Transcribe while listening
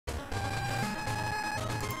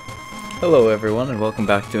Hello everyone and welcome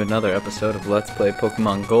back to another episode of Let's Play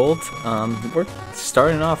Pokemon Gold. We're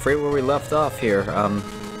starting off right where we left off here.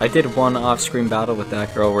 I did one off-screen battle with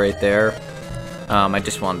that girl right there. I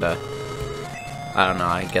just wanted to... I don't know,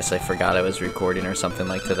 I guess I forgot I was recording or something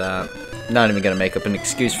like that. Not even gonna make up an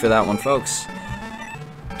excuse for that one, folks.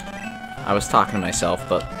 I was talking to myself,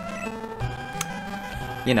 but...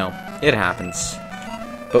 you know, it happens.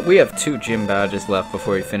 But we have 2 gym badges left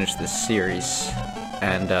before we finish this series.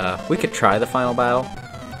 And we could try the final battle.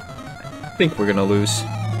 I think we're gonna lose,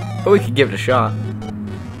 but we could give it a shot.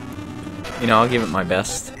 You know, I'll give it my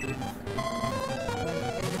best.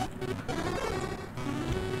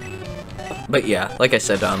 But yeah, like I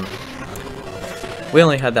said, we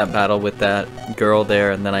only had that battle with that girl there,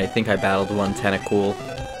 and then I think I battled one Tentacool.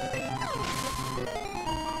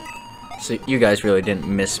 So you guys really didn't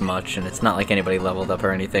miss much, and it's not like anybody leveled up or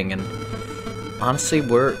anything, and honestly,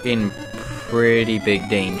 we're in pretty big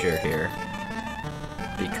danger here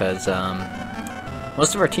because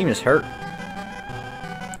most of our team is hurt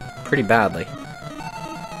pretty badly.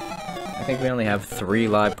 I think we only have 3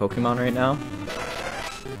 live Pokemon right now,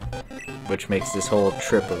 which makes this whole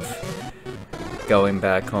trip of going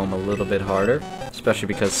back home a little bit harder, especially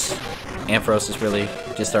because Ampharos is really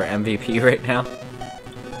just our MVP right now.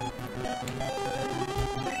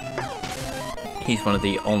 He's one of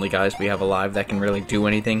the only guys we have alive that can really do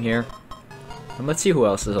anything here. And let's see who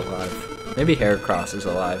else is alive. Maybe Heracross is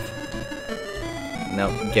alive. No,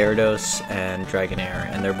 Gyarados and Dragonair,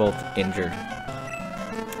 and they're both injured.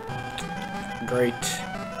 Great.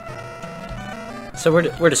 So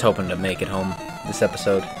we're just hoping to make it home this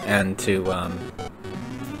episode, and to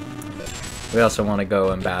we also want to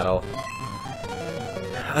go and battle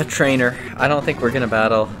a trainer. I don't think we're gonna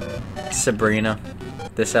battle Sabrina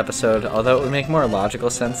this episode, although it would make more logical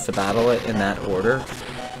sense to battle it in that order.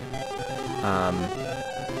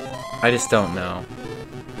 I just don't know.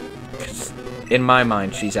 'Cause in my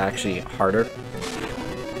mind, she's actually harder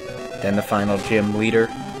than the final gym leader.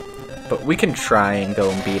 But we can try and go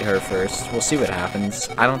and beat her first. We'll see what happens.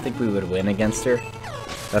 I don't think we would win against her.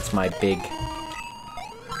 That's my big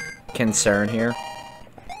concern here.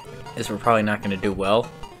 Is we're probably not going to do well.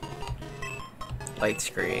 Light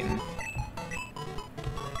screen.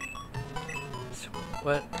 So,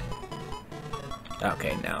 what?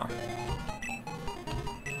 Okay, no.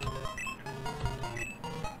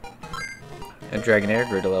 And Dragonair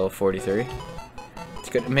grew to level 43. It's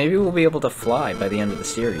good. Maybe we'll be able to fly by the end of the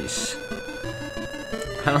series.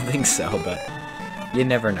 I don't think so, but you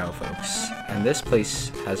never know, folks. And this place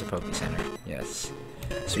has a Poké Center. Yes.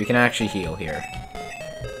 So we can actually heal here.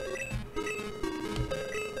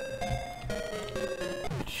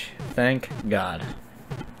 Thank God.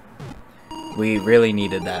 We really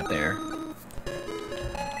needed that there.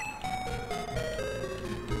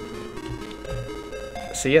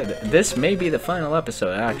 So yeah, this may be the final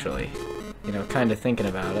episode, actually. You know, kind of thinking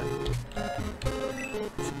about it.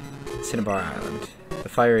 Cinnabar Island, the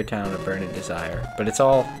fiery town of Burning Desire, but it's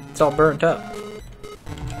all burnt up.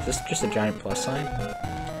 Is this just a giant plus sign?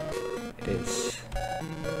 It is.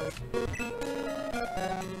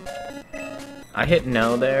 I hit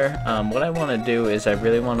no there. What I want to do is I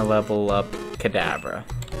really want to level up Kadabra.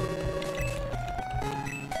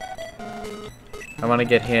 I want to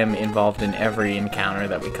get him involved in every encounter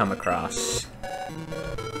that we come across.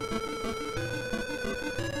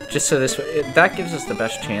 Just so this way, that gives us the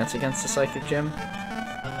best chance against the Psychic Gym.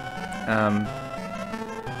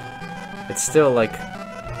 It's still like,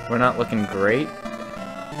 we're not looking great.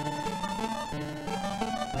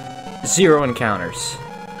 0 encounters.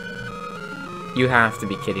 You have to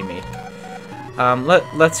be kidding me.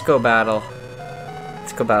 Let's go battle.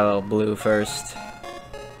 Let's go battle Blue first.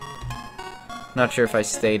 Not sure if I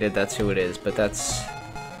stated that's who it is, but that's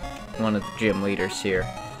one of the gym leaders here.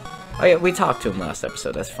 Oh yeah, we talked to him last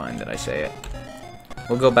episode, that's fine that I say it.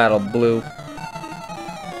 We'll go battle Blue.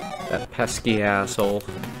 That pesky asshole.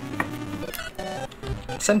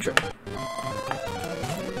 Centric.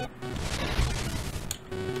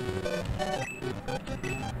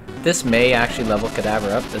 This may actually level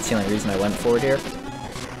Kadabra up, that's the only reason I went for it here.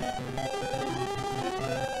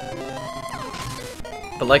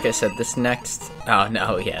 But like I said, this next... oh,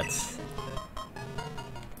 no, yeah, it's...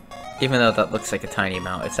 even though that looks like a tiny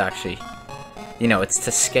amount, it's actually... you know, it's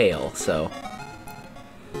to scale, so...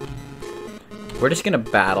 we're just gonna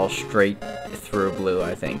battle straight through Blue,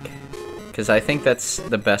 I think. Because I think that's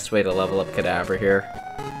the best way to level up Kadabra here.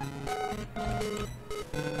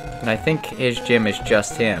 And I think his gym is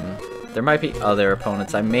just him. There might be other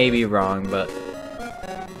opponents, I may be wrong, but...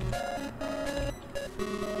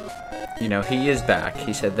 you know, he is back.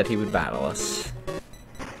 He said that he would battle us.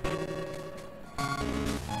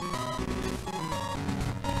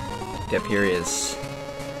 Yep, here he is.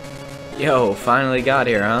 Yo, finally got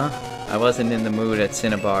here, huh? I wasn't in the mood at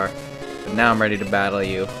Cinnabar, but now I'm ready to battle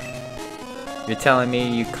you. You're telling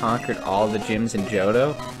me you conquered all the gyms in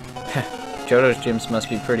Johto? Johto's gyms must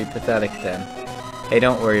be pretty pathetic then. Hey,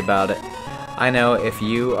 don't worry about it. I know if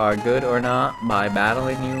you are good or not by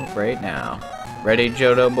battling you right now. Ready,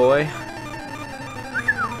 Johto boy?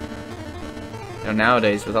 You know,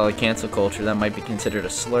 nowadays, with all the cancel culture, that might be considered a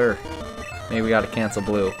slur. Maybe we gotta cancel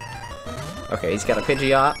Blue. Okay, he's got a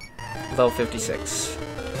Pidgeot, level 56.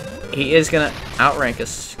 He is gonna outrank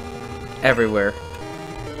us everywhere.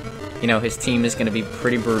 You know, his team is gonna be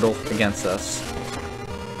pretty brutal against us.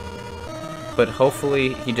 But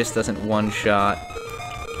hopefully, he just doesn't one-shot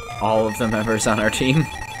all of the members on our team.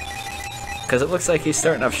 Because it looks like he's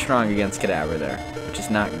starting off strong against Kadabra there, which is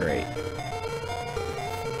not great.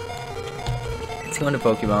 Let's go into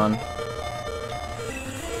Pokemon.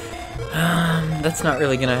 That's not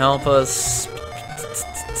really gonna help us.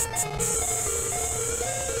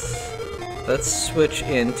 Let's switch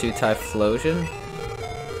into Typhlosion.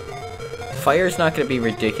 Fire's not gonna be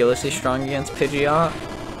ridiculously strong against Pidgeot.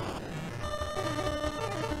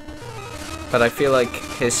 But I feel like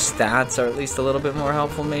his stats are at least a little bit more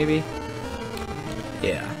helpful, maybe?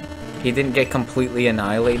 Yeah. He didn't get completely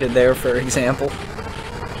annihilated there, for example.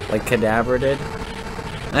 Like Kadabra did.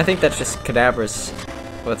 And I think that's just Kadabra's...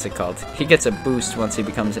 what's it called? He gets a boost once he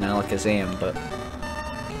becomes an Alakazam, but...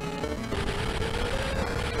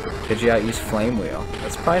 Pidgeot used Flame Wheel.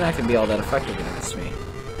 That's probably not going to be all that effective against me.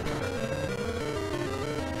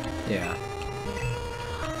 Yeah.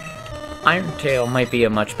 Iron Tail might be a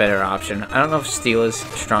much better option. I don't know if Steel is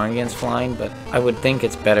strong against flying, but I would think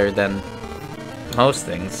it's better than most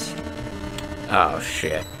things. Oh,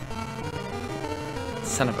 shit.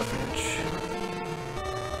 Son of a bitch.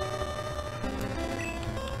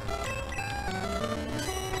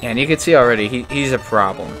 Yeah, and you can see already, he's a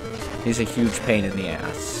problem. He's a huge pain in the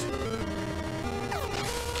ass.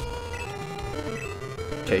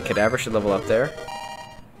 Okay, Kadabra should level up there.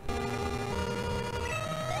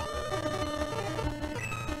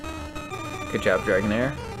 Good job,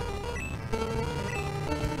 Dragonair.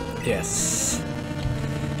 Yes.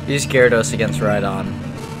 Use Gyarados against Rhydon.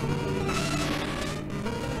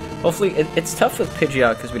 Hopefully, it's tough with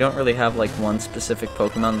Pidgeot because we don't really have like one specific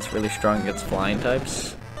Pokemon that's really strong against flying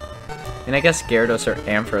types. And I guess Gyarados or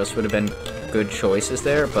Ampharos would have been good choices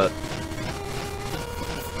there, but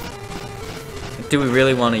do we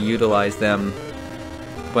really want to utilize them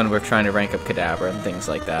when we're trying to rank up Kadabra and things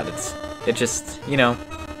like that? It just, you know,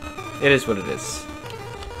 it is what it is.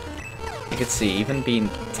 You can see, even being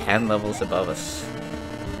 10 levels above us,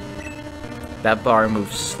 that bar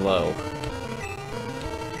moves slow.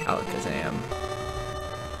 Alakazam.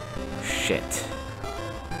 Shit.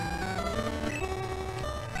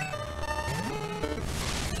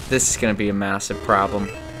 This is gonna be a massive problem.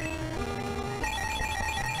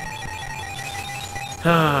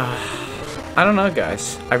 I don't know,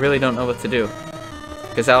 guys. I really don't know what to do.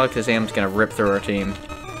 Because Alakazam's gonna rip through our team.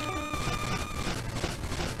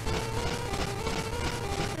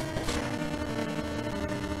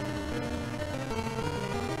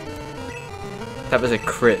 That was a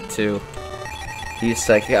crit, too. He's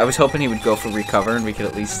Psychic. I was hoping he would go for Recover and we could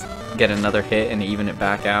at least get another hit and even it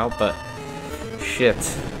back out, but... shit.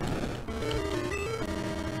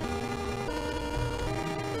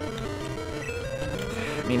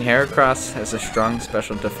 I mean, Heracross has a strong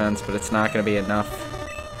special defense, but it's not going to be enough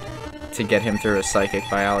to get him through a Psychic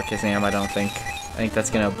by Alakazam, I don't think. I think that's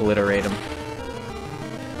going to obliterate him.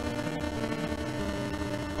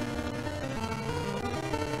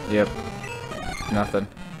 Yep. Nothing.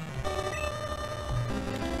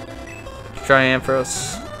 Try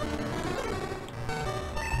Ampharos.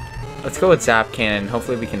 Let's go with Zap Cannon.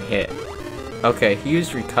 Hopefully we can hit. Okay, he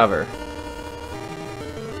used Recover.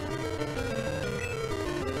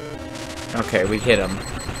 Okay, we hit him.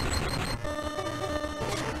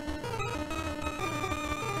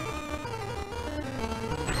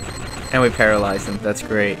 And we paralyzed him. That's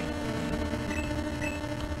great.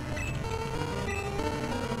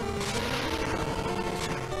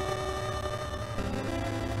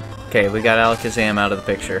 Okay, we got Alakazam out of the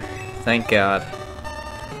picture. Thank God.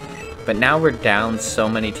 But now we're down so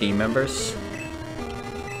many team members.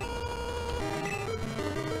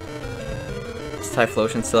 Does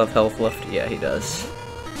Typhlosion still have health left? Yeah, he does.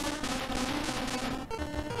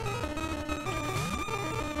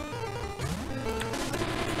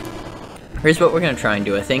 Here's what we're going to try and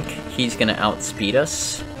do. I think he's going to outspeed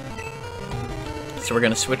us. So we're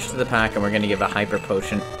going to switch to the pack and we're going to give a Hyper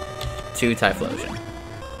Potion to Typhlosion.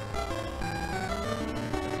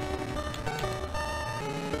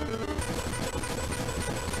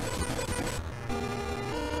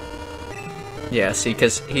 Yeah, see,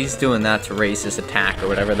 because he's doing that to raise his attack or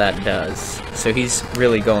whatever that does. So he's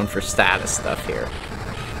really going for status stuff here.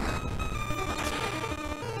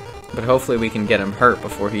 But hopefully we can get him hurt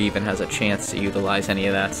before he even has a chance to utilize any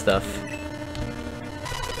of that stuff.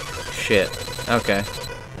 Shit. Okay.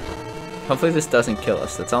 Hopefully this doesn't kill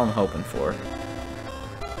us. That's all I'm hoping for.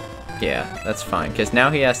 Yeah, that's fine. Because now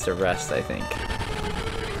he has to rest, I think.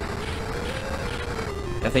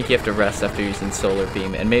 I think you have to rest after using Solar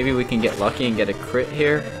Beam. And maybe we can get lucky and get a crit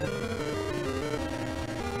here.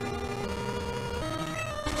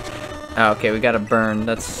 Oh, okay, we got a burn.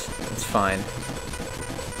 That's fine.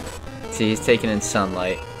 See, he's taking in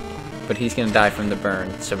sunlight. But he's going to die from the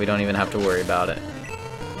burn, so we don't even have to worry about it.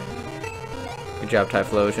 Good job,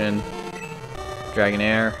 Typhlosion.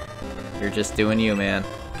 Dragonair. You're just doing you, man.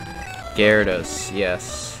 Gyarados,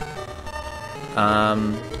 yes.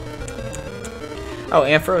 Oh,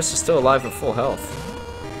 Ampharos is still alive at full health.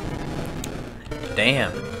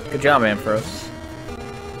 Damn. Good job, Ampharos.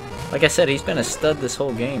 Like I said, he's been a stud this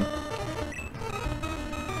whole game.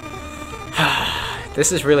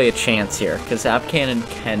 This is really a chance here, because Zap Cannon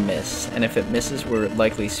can miss, and if it misses, we're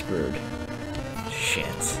likely screwed. Shit.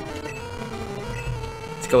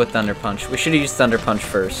 Let's go with Thunder Punch. We should have used Thunder Punch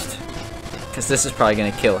first, because this is probably going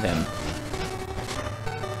to kill him.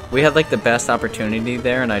 We had like the best opportunity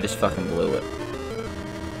there, and I just fucking blew it.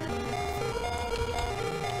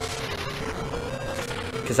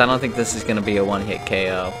 Because I don't think this is going to be a one-hit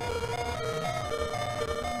KO.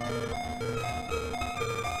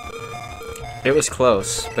 It was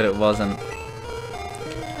close, but it wasn't.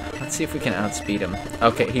 Let's see if we can outspeed him.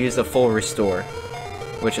 Okay, he used a full restore,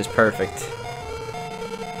 which is perfect.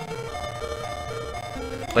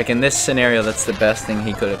 Like in this scenario, that's the best thing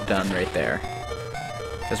he could have done right there.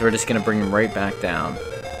 Because we're just going to bring him right back down.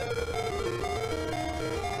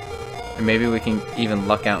 And maybe we can even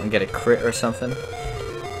luck out and get a crit or something.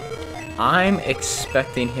 I'm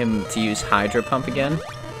expecting him to use Hydro Pump again.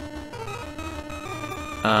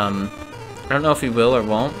 I don't know if he will or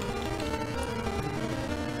won't.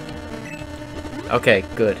 Okay,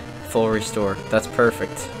 good. Full restore. That's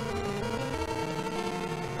perfect.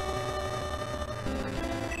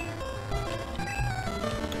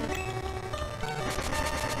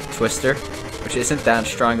 Twister, which isn't that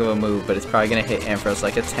strong of a move, but it's probably going to hit Ampharos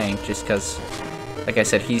like a tank just because, like I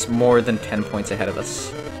said, he's more than 10 points ahead of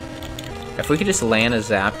us. If we could just land a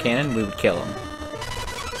Zap Cannon, we would kill him.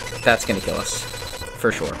 That's going to kill us.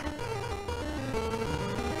 For sure.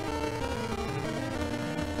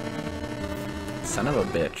 Son of a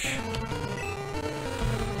bitch.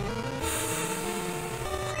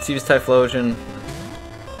 Let's use Typhlosion.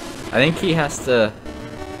 I think he has to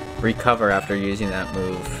recover after using that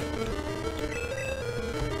move.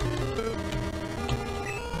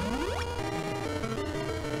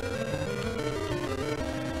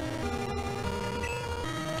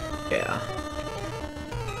 Yeah.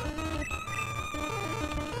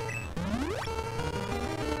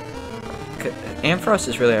 Ampharos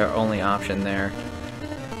is really our only option there.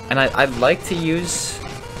 And I'd like to use,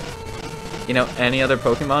 you know, any other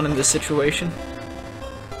Pokemon in this situation.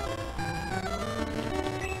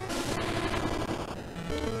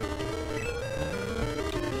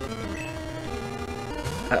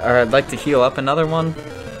 Or I'd like to heal up another one.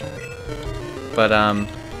 But,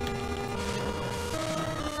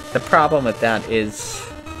 the problem with that is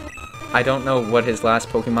I don't know what his last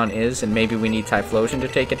Pokemon is, and maybe we need Typhlosion to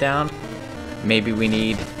take it down. Maybe we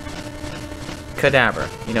need Kadabra.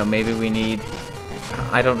 You know, maybe we need...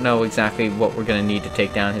 I don't know exactly what we're going to need to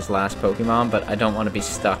take down his last Pokemon, but I don't want to be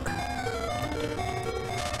stuck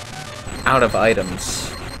out of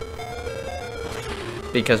items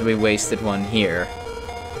because we wasted one here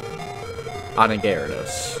on a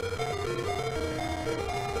Gyarados.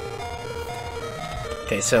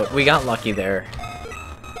 Okay, so we got lucky there.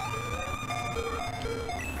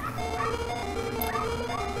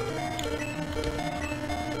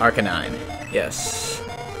 Arcanine, yes.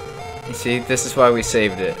 You see, this is why we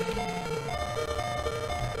saved it.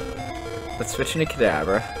 Let's switch into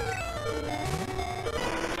Kadabra.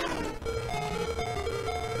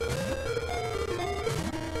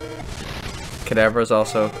 Kadabra's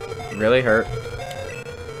also really hurt.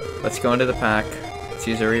 Let's go into the pack. Let's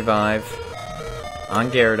use a revive on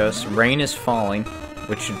Gyarados. Rain is falling,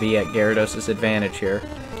 which should be at Gyarados' advantage here.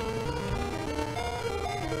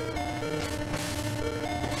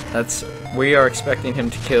 We are expecting him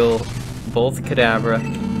to kill both Kadabra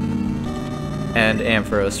and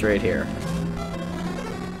Ampharos right here.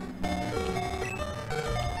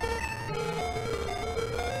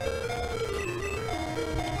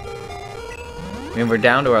 I mean, we're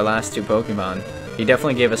down to our last two Pokemon. He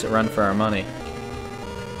definitely gave us a run for our money.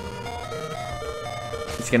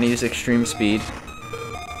 gonna use extreme speed.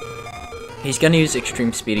 He's gonna use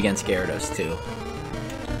extreme speed against Gyarados too.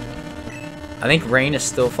 I think rain is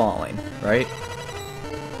still falling, right?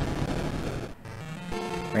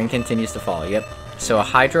 Rain continues to fall, yep. So a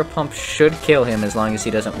Hydro Pump should kill him as long as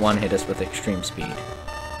he doesn't one-hit us with extreme speed.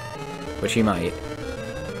 Which he might.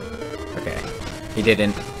 Okay. He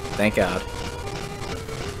didn't. Thank God.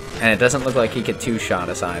 And it doesn't look like he could two-shot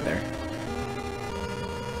us either.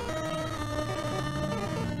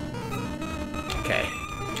 Okay.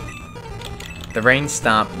 The rain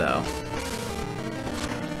stopped, though.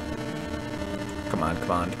 Come on,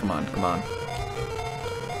 come on, come on, come on.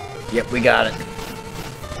 Yep, we got it.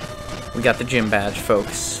 We got the gym badge,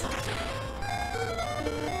 folks.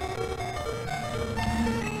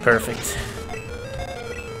 Perfect.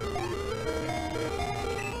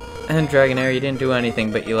 And Dragonair, you didn't do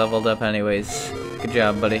anything, but you leveled up anyways. Good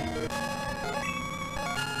job, buddy.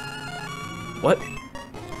 What?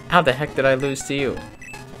 How the heck did I lose to you?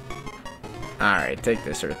 Alright, take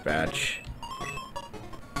this Earth Badge.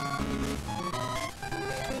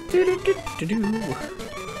 Very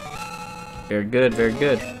good, very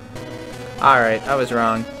good. Alright, I was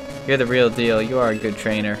wrong. You're the real deal, you are a good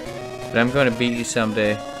trainer. But I'm going to beat you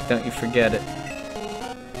someday. Don't you forget it.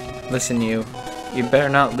 Listen, you better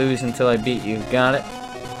not lose until I beat you. Got it?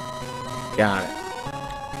 Got it.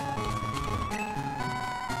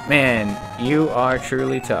 Man, you are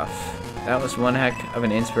truly tough. That was one heck of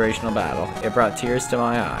an inspirational battle. It brought tears to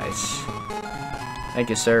my eyes. Thank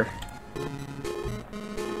you, sir.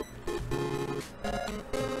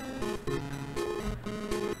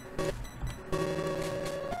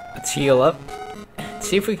 Let's heal up.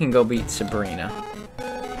 See if we can go beat Sabrina.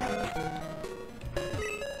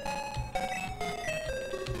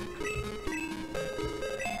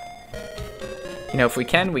 You know, if we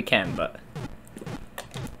can, but...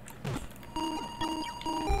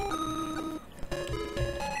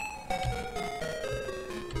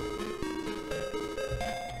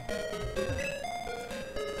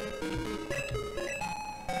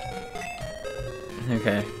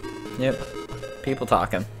 Okay. Yep. People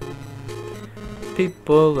talking.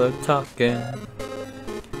 People are talking.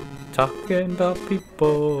 Talking about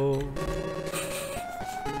people.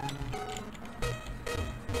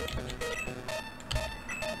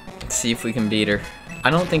 Let's see if we can beat her. I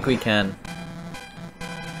don't think we can.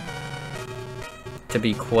 To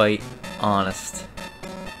be quite honest.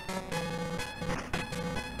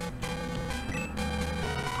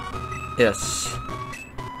 Yes.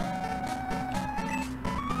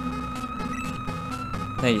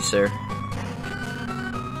 Thank you, sir.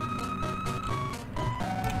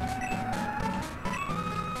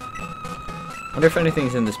 Wonder if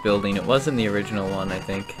anything's in this building. It was in the original one, I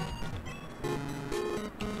think.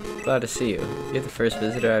 Glad to see you. You're the first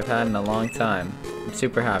visitor I've had in a long time. I'm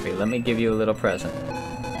super happy. Let me give you a little present.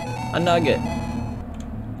 A nugget!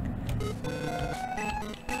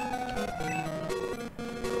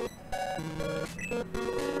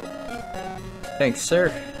 Thanks,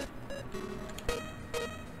 sir.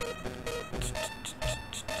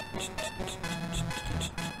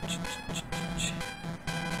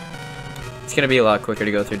 It's gonna be a lot quicker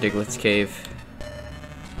to go through Diglett's cave.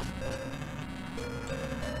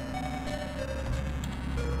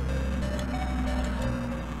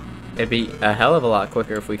 It'd be a hell of a lot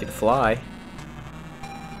quicker if we could fly.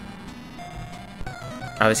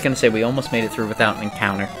 I was gonna say we almost made it through without an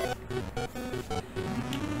encounter.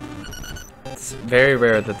 It's very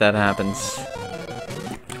rare that that happens.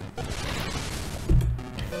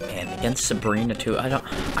 And against Sabrina too,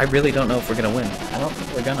 I really don't know if we're gonna win. I don't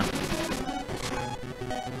think we're gonna.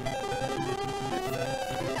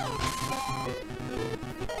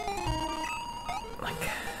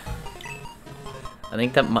 I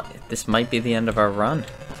think that this might be the end of our run.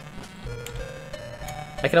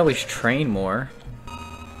 I could always train more.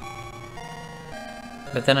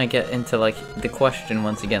 But then I get into, like, the question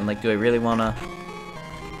once again, like, do I really want to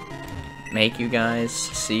make you guys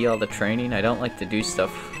see all the training? I don't like to do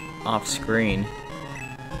stuff off screen.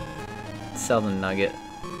 Sell the nugget.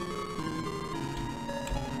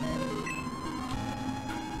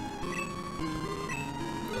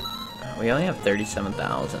 We only have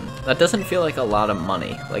 37,000. That doesn't feel like a lot of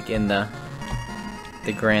money, like in the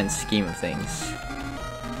grand scheme of things.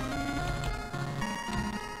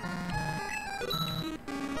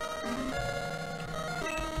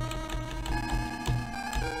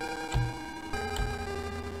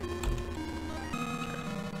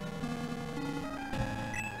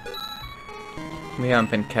 We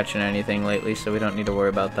haven't been catching anything lately, so we don't need to worry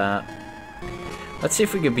about that. Let's see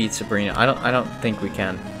if we can beat Sabrina. I don't think we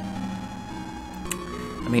can.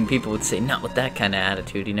 mean, people would say, not with that kind of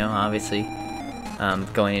attitude, you know, obviously.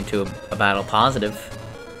 Going into a battle positive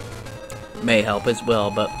may help as well,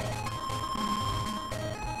 but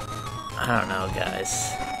I don't know,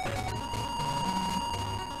 guys.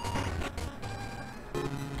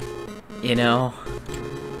 You know,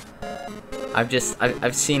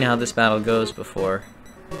 I've seen how this battle goes before,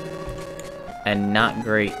 and not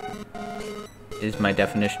great is my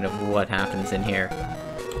definition of what happens in here.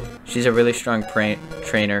 She's a really strong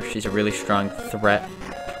trainer, she's a really strong threat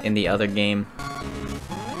in the other game,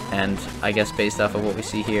 and I guess based off of what we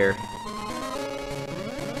see here,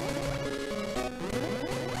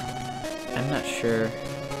 I'm not sure.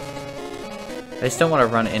 I just don't want to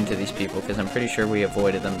run into these people because I'm pretty sure we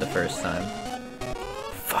avoided them the first time.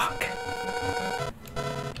 Fuck.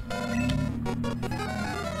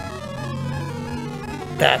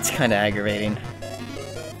 That's kind of aggravating.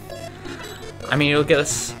 I mean, it'll get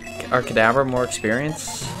us our Kadabra more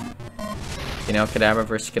experience. You know, Kadabra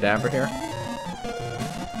versus Kadabra here.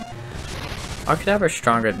 Our Kadabra is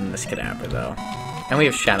stronger than this Kadabra, though. And we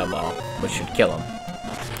have Shadow Ball, which should kill him.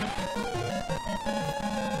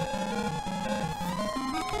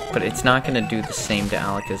 But it's not going to do the same to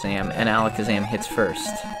Alakazam, and Alakazam hits first.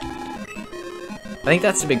 I think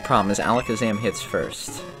that's the big problem, is Alakazam hits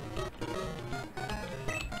first.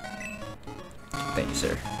 Thank you,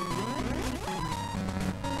 sir.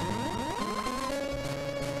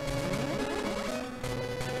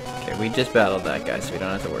 Okay, we just battled that guy, so we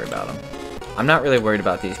don't have to worry about him. I'm not really worried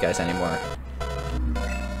about these guys anymore.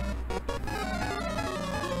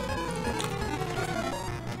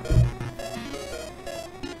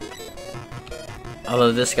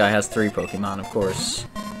 Although this guy has 3 Pokemon, of course.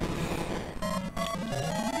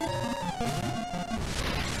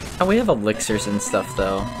 Oh, we have elixirs and stuff,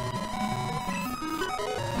 though.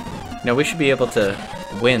 You know, we should be able to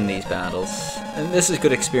win these battles. And this is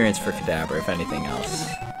good experience for Kadabra, if anything else.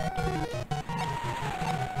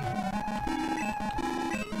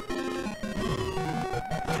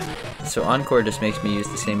 So Encore just makes me use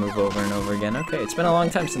the same move over and over again. Okay, it's been a long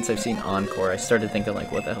time since I've seen Encore. I started thinking, like,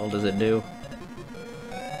 what the hell does it do?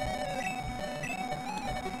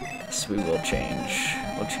 We will change.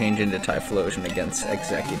 We'll change into Typhlosion against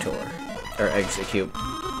Executor. Or Execute.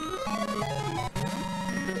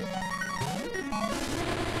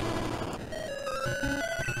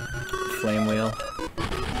 Flame Wheel.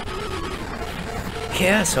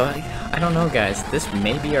 Yeah, so I don't know, guys. This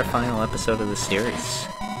may be our final episode of the series.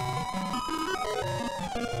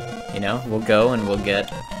 You know, we'll go and we'll get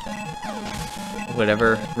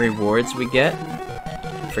whatever rewards we get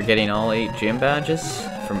for getting all 8 gym badges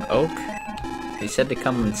from Oak. He said to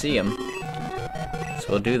come and see him, so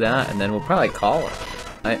we'll do that, and then we'll probably call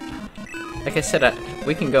it. Like I said,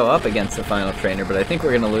 we can go up against the final trainer, but I think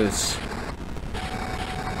we're gonna lose.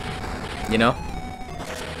 You know?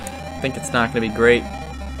 I think it's not gonna be great.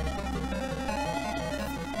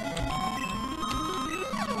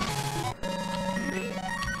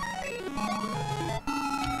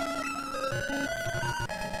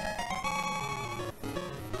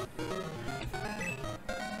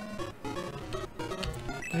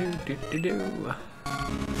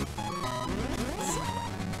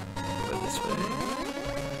 Go this way.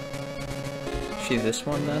 She this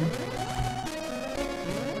one then?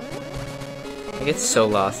 I get so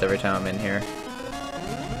lost every time I'm in here.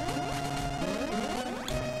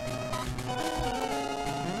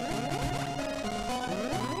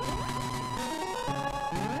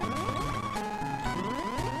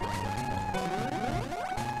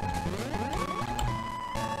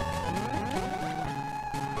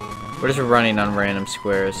 We're just running on random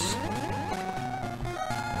squares.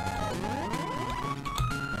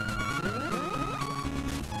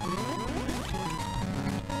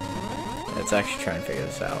 Let's actually try and figure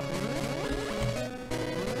this out.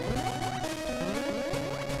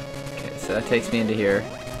 Okay, so that takes me into here.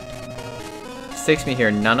 This takes me here.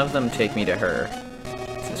 None of them take me to her.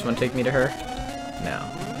 Does this one take me to her? No.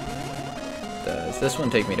 Does this one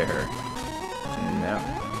take me to her? No.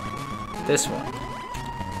 This one?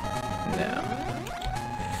 No.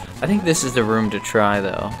 I think this is the room to try,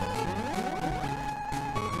 though.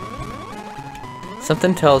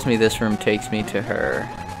 Something tells me this room takes me to her.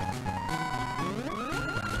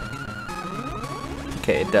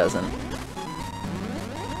 Okay, it doesn't.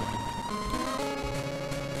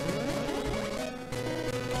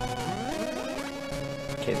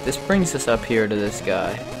 Okay, this brings us up here to this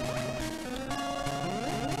guy.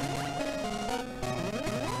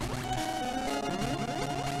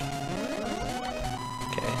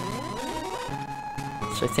 Okay.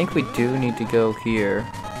 So I think we do need to go here.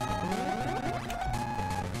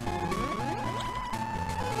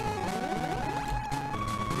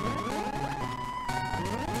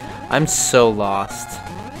 I'm so lost.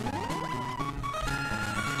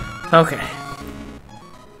 Okay.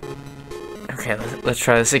 Okay, let's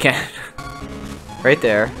try this again. Right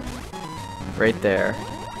there. Right there.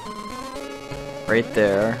 Right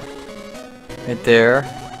there. Right there.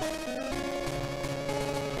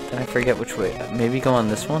 Then I forget which way. Maybe go on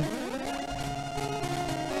this one?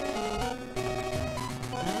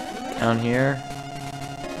 Down here.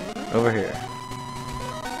 Over here.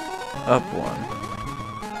 Up one.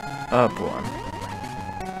 Up one.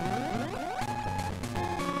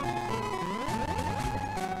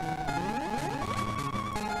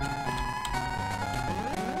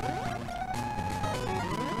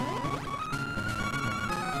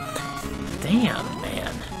 Damn,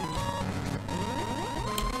 man.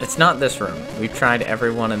 It's not this room. We've tried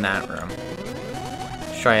everyone in that room.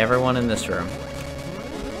 Let's try everyone in this room.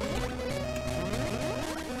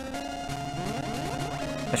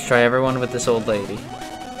 Let's try everyone with this old lady.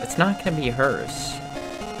 It's not gonna be hers.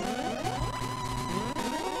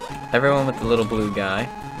 Everyone with the little blue guy.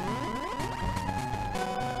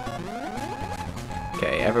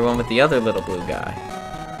 Okay, everyone with the other little blue guy.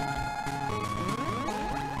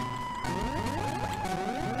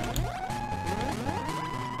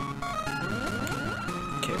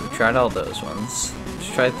 Okay, we tried all those ones. Let's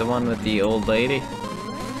try the one with the old lady.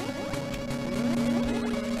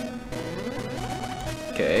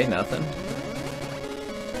 Okay, nothing.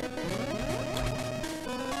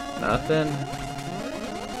 Nothing.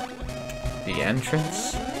 The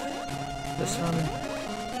entrance? This one?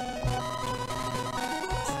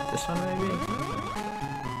 This one maybe?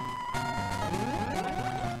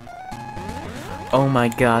 Oh my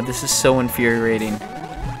god, this is so infuriating.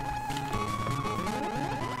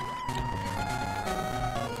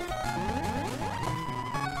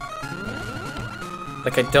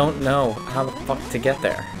 Like, I don't know how the fuck to get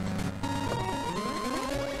there.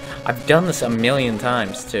 I've done this a million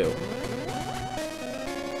times, too.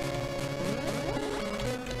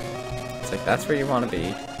 It's like, that's where you want to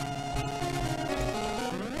be.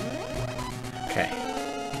 Okay.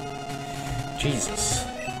 Jesus.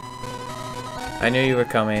 I knew you were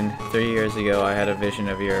coming. 3 years ago, I had a vision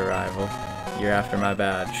of your arrival. You're after my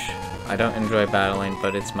badge. I don't enjoy battling,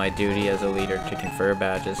 but it's my duty as a leader to confer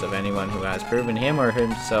badges of anyone who has proven him or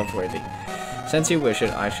himself worthy. Since you wish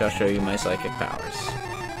it, I shall show you my psychic powers.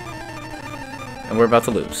 And we're about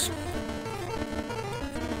to lose.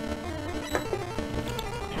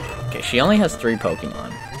 Okay, she only has 3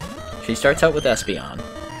 Pokemon. She starts out with Espeon.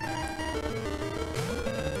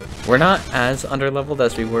 We're not as underleveled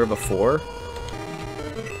as we were before.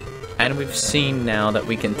 And we've seen now that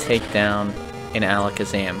we can take down in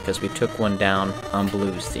Alakazam, because we took one down on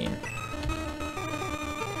Blue's team.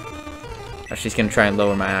 Now she's gonna try and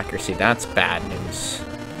lower my accuracy. That's bad news.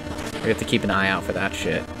 We have to keep an eye out for that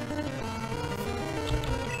shit.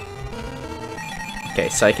 Okay,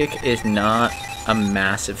 Psychic is not a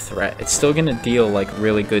massive threat. It's still gonna deal, like,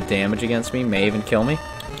 really good damage against me, may even kill me.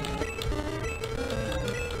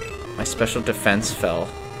 My special defense fell.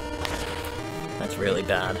 That's really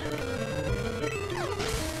bad.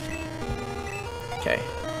 Okay.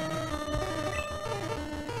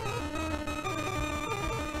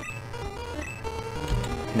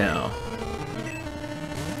 No.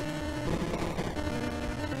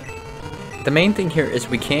 The main thing here is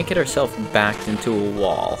we can't get ourselves backed into a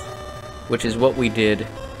wall, which is what we did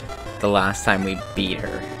the last time we beat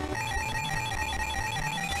her.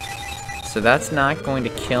 So that's not going to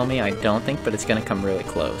kill me, I don't think, but it's going to come really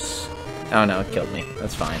close. Oh no, it killed me.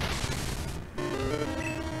 That's fine.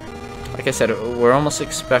 Like I said, we're almost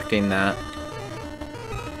expecting that.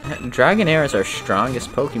 Dragonair is our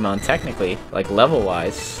strongest Pokemon, technically, like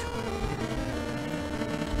level-wise.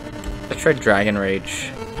 Let's try Dragon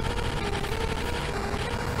Rage.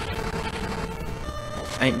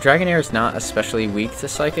 I mean, Dragonair is not especially weak to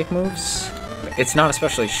Psychic moves. It's not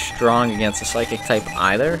especially strong against a Psychic type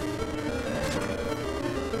either.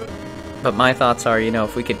 But my thoughts are, you know,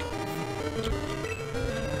 if we could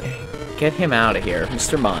get him out of here,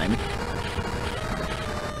 Mr. Mime.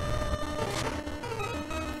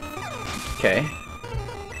 Okay.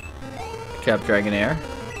 Good job, Dragonair.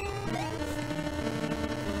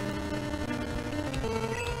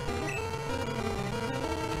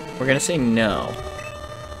 We're gonna say no.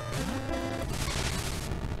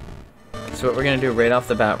 So what we're gonna do right off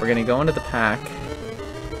the bat, we're gonna go into the pack.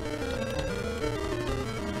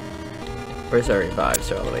 Where's our revives?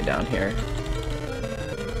 They're all the way down here.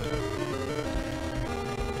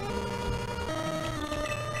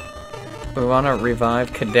 We want to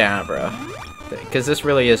revive Kadabra, because this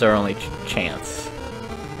really is our only chance.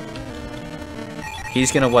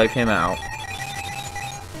 He's gonna wipe him out.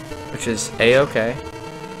 which is A-okay.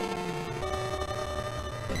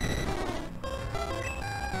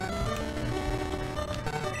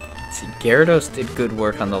 Let's see, Gyarados did good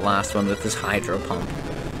work on the last one with his Hydro Pump.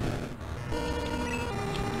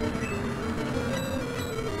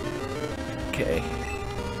 Okay.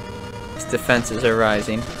 His defenses are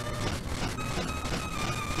rising.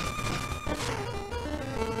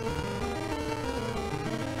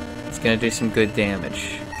 It's gonna do some good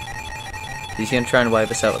damage. He's gonna try and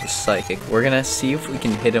wipe us out with a Psychic. We're gonna see if we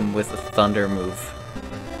can hit him with a Thunder move.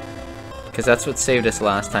 Because that's what saved us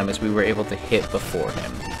last time, is we were able to hit before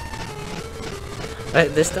him.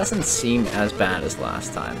 But this doesn't seem as bad as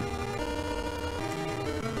last time.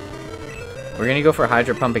 We're gonna go for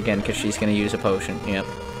Hydro Pump again, because she's gonna use a potion. Yep.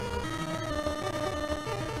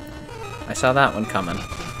 I saw that one coming.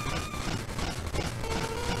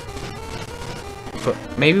 But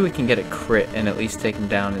maybe we can get a crit and at least take him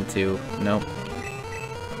down into... Nope.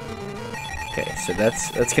 Okay, so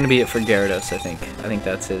that's gonna be it for Gyarados, I think. I think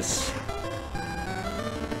that's his...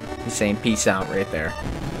 He's saying peace out right there.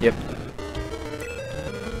 Yep.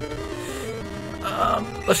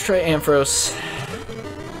 Let's try Ampharos.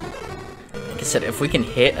 Like I said, if we can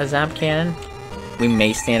hit a Zap Cannon, we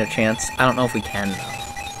may stand a chance. I don't know if we can,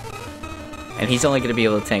 though. And he's only gonna be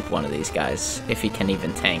able to tank one of these guys, if he can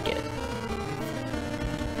even tank it.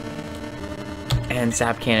 And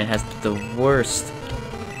Zap Cannon has the worst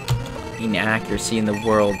inaccuracy in the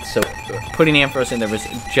world, so putting Ampharos in there was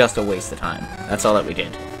just a waste of time. That's all that we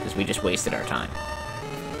did, is we just wasted our time.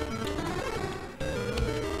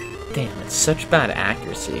 Damn, it's such bad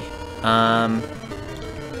accuracy.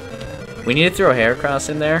 We need to throw Heracross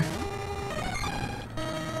in there.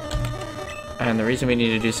 And the reason we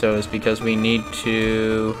need to do so is because we need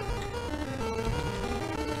to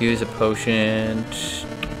use a potion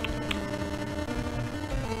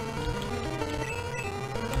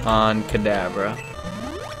on Kadabra.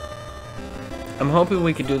 I'm hoping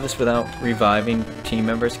we can do this without reviving team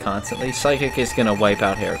members constantly. Psychic is gonna wipe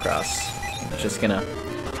out Heracross. It's just gonna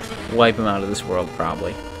wipe him out of this world,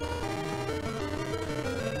 probably.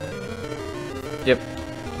 Yep.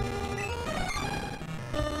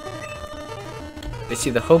 You see,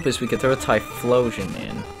 the hope is we could throw a Typhlosion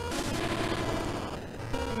in.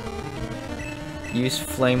 Use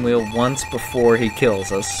Flame Wheel once before he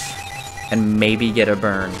kills us. And maybe get a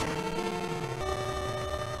burn.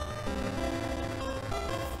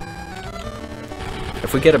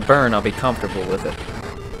 If we get a burn, I'll be comfortable with it.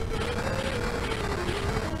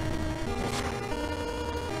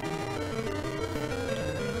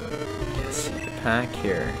 Let's see the pack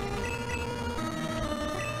here.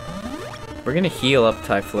 We're gonna heal up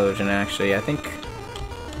Typhlosion, actually. I think...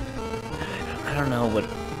 I don't know what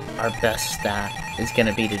our best stat is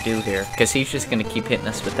gonna be to do here, because he's just gonna keep hitting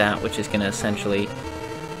us with that, which is gonna essentially...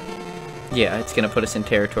 Yeah, it's gonna put us in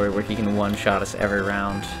territory where he can one-shot us every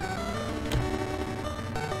round.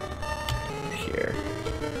 Here.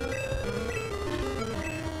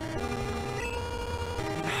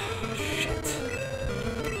 Shit.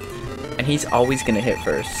 And he's always gonna hit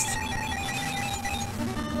first.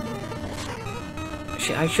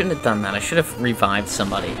 Shit, I shouldn't have done that. I should have revived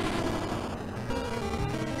somebody.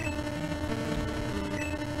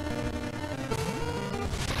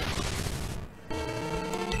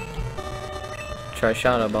 Try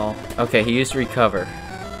Shadow Ball. Okay, he used Recover.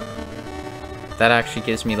 That actually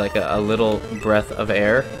gives me like a little breath of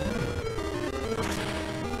air.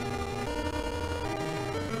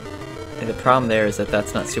 And the problem there is that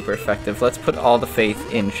that's not super effective. Let's put all the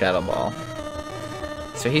faith in Shadow Ball.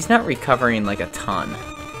 So he's not recovering like a ton.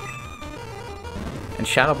 And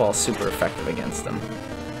Shadow Ball is super effective against them.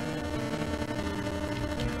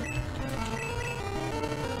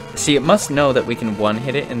 See, it must know that we can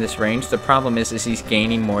one-hit it in this range. The problem is he's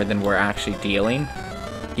gaining more than we're actually dealing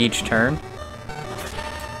each turn.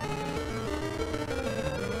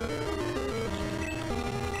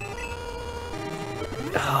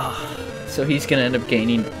 So he's going to end up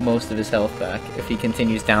gaining most of his health back if he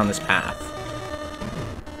continues down this path.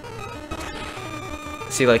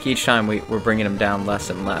 See, like each time we're bringing him down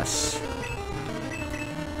less and less.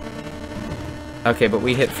 Okay, but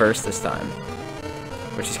we hit first this time.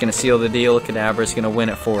 Which is going to seal the deal. Kadabra is going to win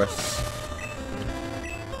it for us.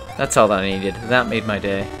 That's all that I needed. That made my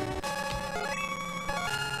day.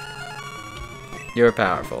 You're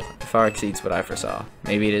powerful. It far exceeds what I foresaw.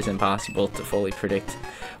 Maybe it is impossible to fully predict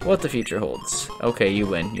what the future holds. Okay, you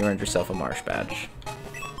win. You earned yourself a Marsh badge.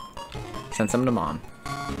 Send some to Mom.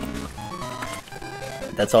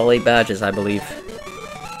 That's all 8 badges, I believe.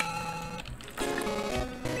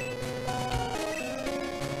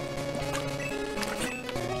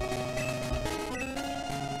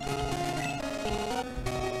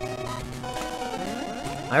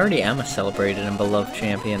 I already am a celebrated and beloved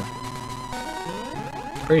champion.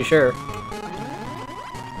 Pretty sure.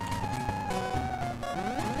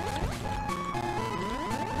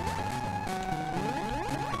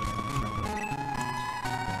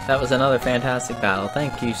 That was another fantastic battle.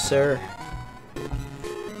 Thank you, sir.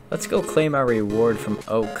 Let's go claim our reward from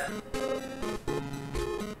Oak.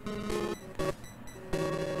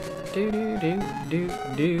 Do do do do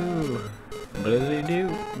do. Blue do do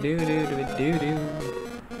do do do do.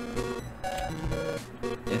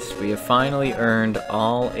 Yes, we have finally earned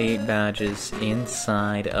all 8 badges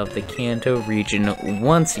inside of the Kanto region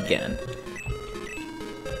once again.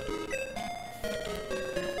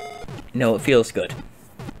 No, it feels good.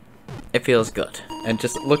 It feels good. And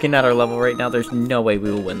just looking at our level right now, there's no way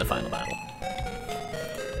we will win the final battle.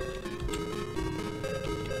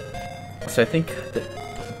 So I think that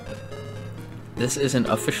this isn't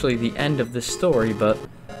officially the end of this story, but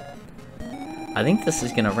I think this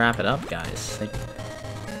is gonna wrap it up, guys. Like,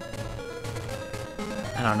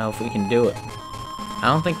 I don't know if we can do it. I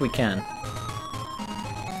don't think we can.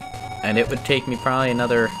 And it would take me probably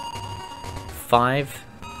another 5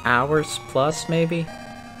 hours plus, maybe,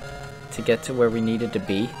 to get to where we needed to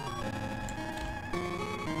be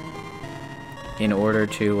in order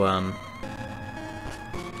to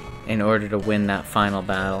win that final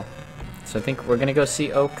battle. So I think we're gonna go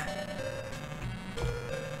see Oak.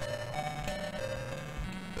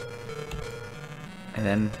 And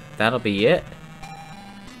then that'll be it.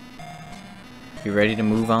 Be ready to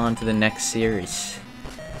move on to the next series.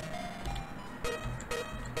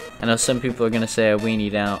 I know some people are gonna say I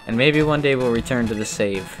weenied out, and maybe one day we'll return to the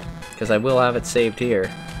save, because I will have it saved here.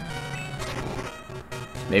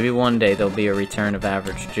 Maybe one day there'll be a return of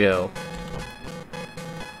Average Joe.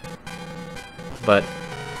 But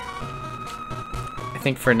I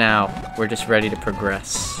think for now, we're just ready to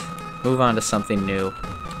progress. Move on to something new.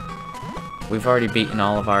 We've already beaten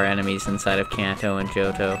all of our enemies inside of Kanto and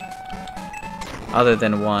Johto. Other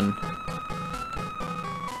than one.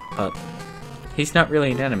 But he's not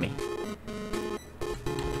really an enemy.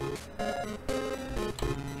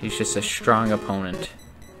 He's just a strong opponent.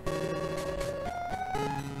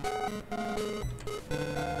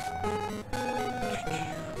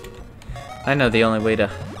 I know the only way to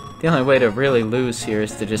really lose here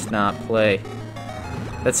is to just not play.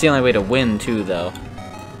 That's the only way to win too, though.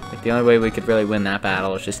 Like, the only way we could really win that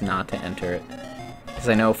battle is just not to enter it. Because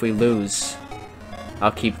I know if we lose,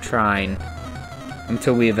 I'll keep trying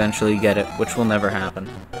until we eventually get it, which will never happen.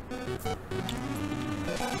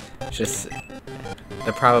 It's just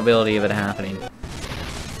the probability of it happening.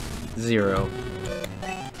 0.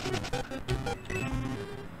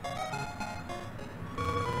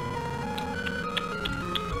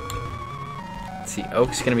 Let's see,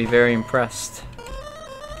 Oak's gonna be very impressed.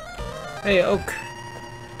 Hey, Oak!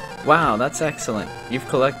 Wow, that's excellent. You've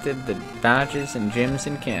collected the badges and gyms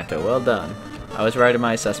in Kanto. Well done. I was right in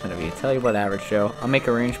my assessment of you. Tell you what, Average Joe, I'll make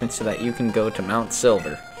arrangements so that you can go to Mount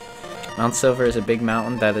Silver. Mount Silver is a big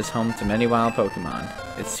mountain that is home to many wild Pokemon.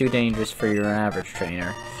 It's too dangerous for your average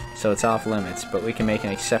trainer, so it's off limits, but we can make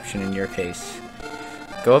an exception in your case.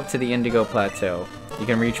 Go up to the Indigo Plateau. You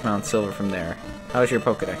can reach Mount Silver from there. How's your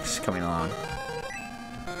Pokedex coming along?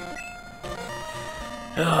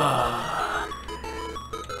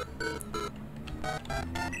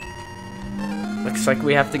 Looks like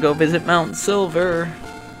we have to go visit Mount Silver.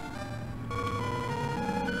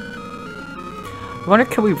 I wonder,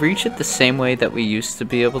 can we reach it the same way that we used to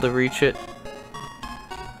be able to reach it?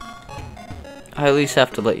 I at least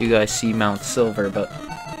have to let you guys see Mount Silver, but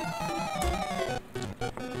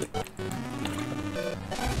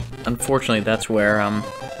unfortunately that's where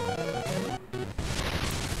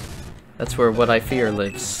what I fear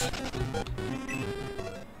lives.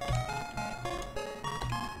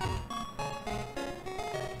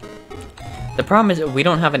 The problem is that we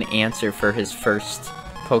don't have an answer for his first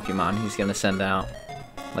Pokemon he's gonna send out.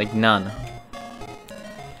 Like, none.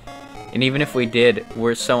 And even if we did,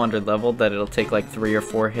 we're so underleveled that it'll take like 3 or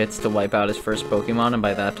 4 hits to wipe out his first Pokemon, and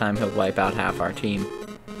by that time he'll wipe out half our team.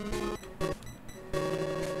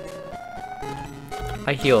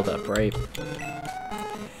 I healed up, right?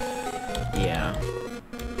 Yeah.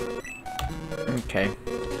 Okay.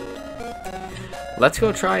 Let's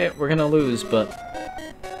go try it. We're gonna lose, but...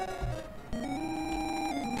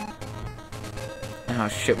 oh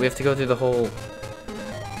shit, we have to go through the whole...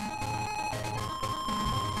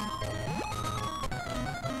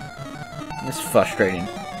 This is frustrating.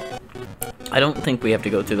 I don't think we have to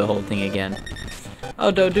go through the whole thing again.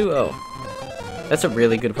 Oh, Doduo! That's a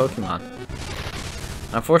really good Pokemon.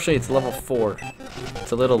 Unfortunately, it's level 4.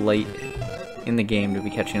 It's a little late in the game to be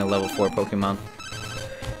catching a level 4 Pokemon.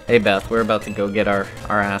 Hey Beth, we're about to go get our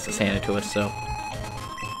asses handed to us, so.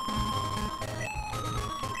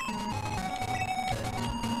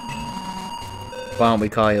 Why don't we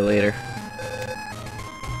call you later?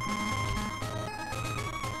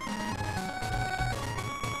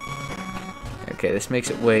 Okay, this makes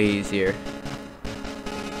it way easier.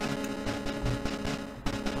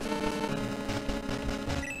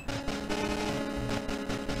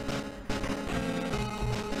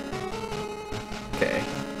 Okay,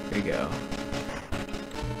 here we go.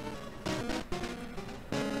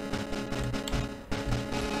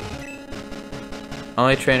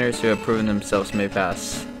 Only trainers who have proven themselves may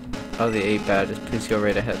pass. Oh, the 8 badges. Please go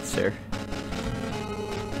right ahead, sir.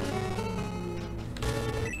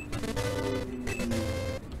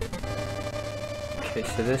 Okay,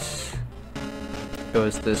 so this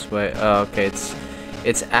goes this way. Oh, okay,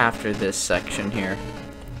 it's after this section here.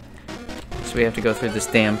 So we have to go through this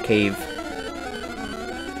damn cave.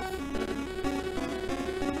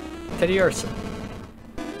 Teddy Ursa.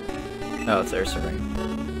 Oh, it's Ursa Ring.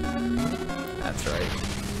 That's right.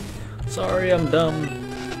 Sorry, I'm dumb.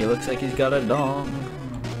 He looks like he's got a dong.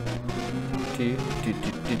 Do do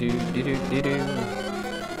do do do do do do.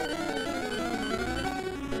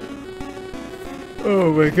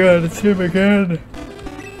 Oh my god, it's him again.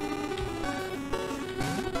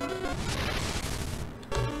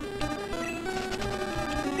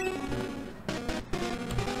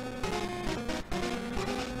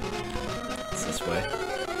 It's this way.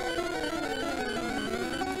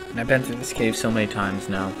 And I've been through this cave so many times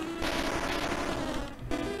now.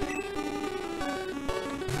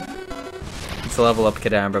 Let's level up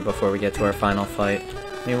Kadabra before we get to our final fight.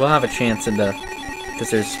 I mean, we'll have a chance in the... because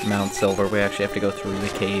there's Mount Silver, we actually have to go through the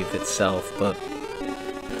cave itself, but...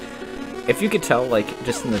 if you could tell, like,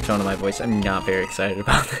 just in the tone of my voice, I'm not very excited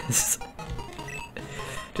about this.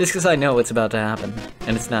 Just because I know what's about to happen,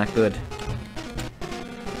 and it's not good.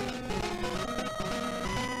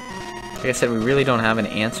 Like I said, we really don't have an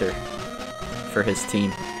answer for his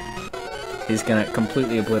team. He's gonna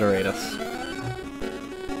completely obliterate us.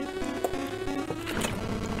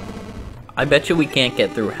 I bet you we can't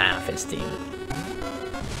get through half his team.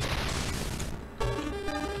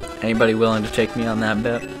 Anybody willing to take me on that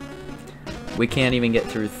bet? We can't even get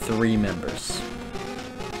through 3 members.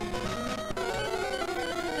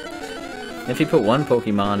 If you put one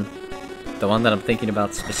Pokemon, the one that I'm thinking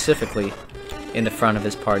about specifically, in the front of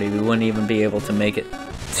his party, we wouldn't even be able to make it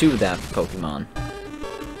to that Pokemon.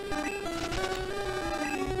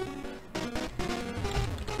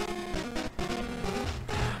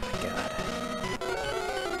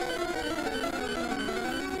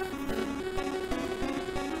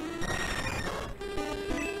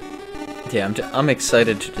 Yeah, I'm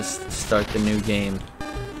excited to just start the new game.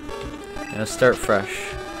 You know, start fresh.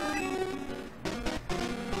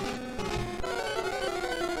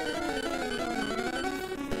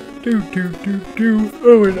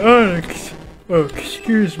 Oh, an Onyx. Oh,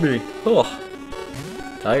 excuse me. Oh,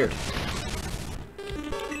 tired.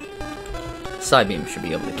 Psybeam should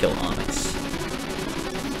be able to kill Onyx.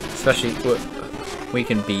 Especially, we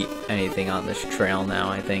can beat anything on this trail now,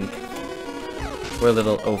 I think. We're a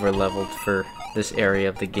little over-leveled for this area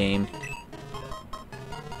of the game.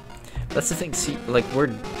 That's the thing, see, like,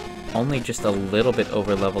 we're only just a little bit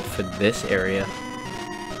over-leveled for this area.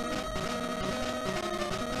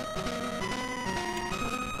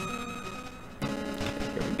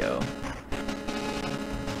 Here we go.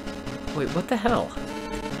 Wait, what the hell?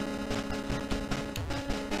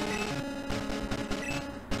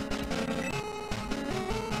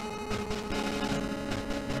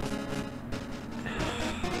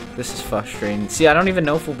 This is frustrating. See, I don't even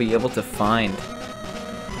know if we'll be able to find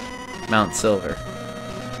Mount Silver.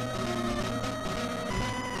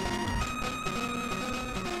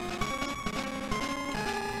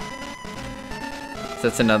 So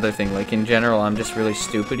that's another thing. Like, in general, I'm just really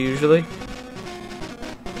stupid usually.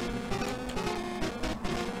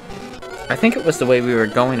 I think it was the way we were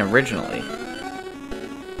going originally.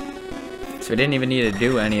 So we didn't even need to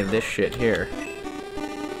do any of this shit here.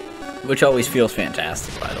 Which always feels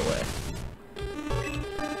fantastic, by the way.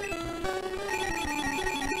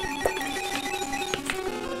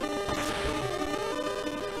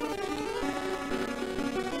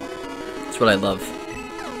 That's what I love.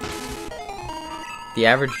 The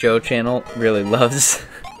Average Joe channel really loves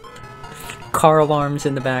car alarms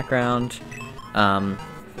in the background.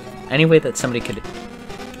 Any way that somebody could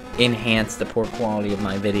enhance the poor quality of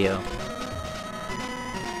my video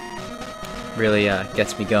really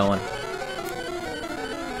gets me going.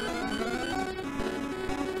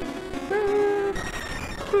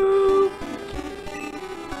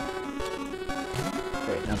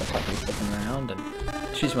 Great, now the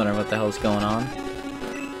She's wondering what the hell's going on.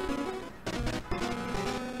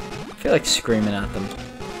 I feel like screaming at them.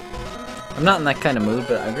 I'm not in that kind of mood,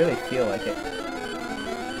 but I really feel like it.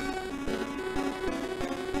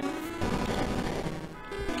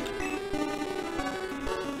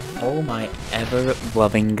 Oh my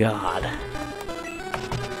ever-loving God.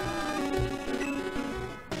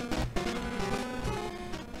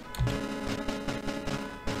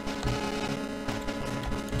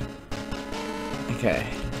 Okay.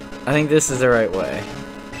 I think this is the right way.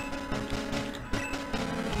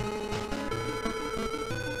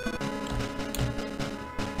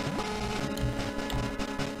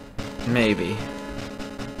 Maybe.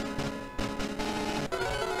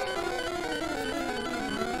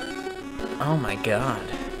 Oh my God.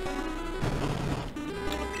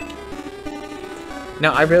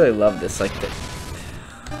 No, I really love this, like,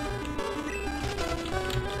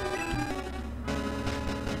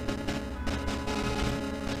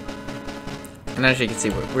 and as you can see,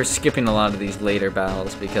 we're skipping a lot of these later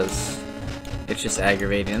battles because it's just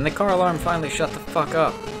aggravating. And the car alarm finally shut the fuck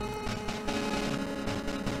up.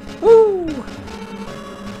 Woo!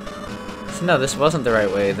 So no, this wasn't the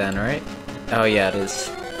right way then, right? Oh yeah, it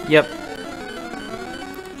is. Yep.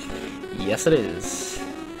 Yes, it is.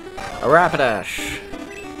 A Rapidash.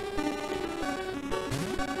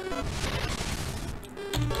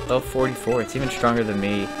 Level 44. It's even stronger than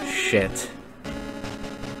me. Shit.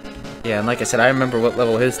 Yeah, and like I said, I remember what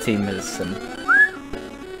level his team is, and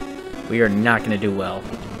we are not going to do well.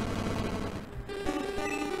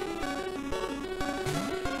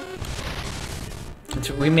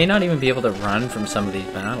 We may not even be able to run from some of these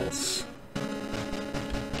battles.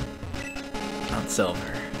 Not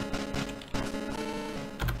Silver.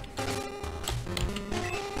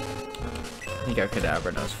 I think our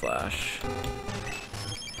Kadabra knows Flash.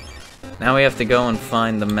 Now we have to go and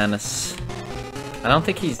find the Menace. I don't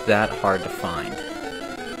think he's that hard to find.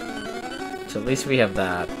 So at least we have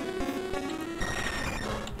that.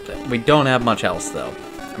 We don't have much else, though.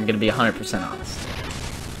 I'm gonna be 100% honest.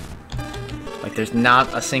 Like, there's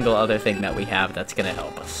not a single other thing that we have that's gonna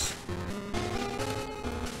help us.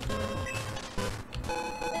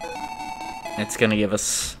 It's gonna give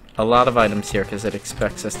us a lot of items here because it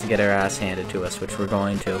expects us to get our ass handed to us, which we're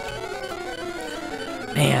going to.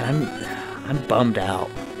 Man, I'm bummed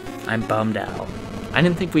out. I'm bummed out. I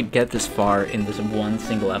didn't think we'd get this far in this one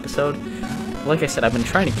single episode. Like I said, I've been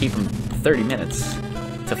trying to keep them 30 minutes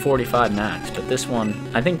to 45 max, but this one,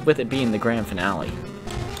 I think with it being the grand finale,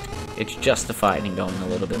 it's justified in going a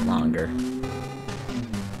little bit longer.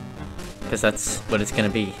 Because that's what it's going to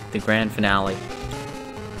be, the grand finale.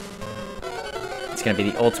 It's going to be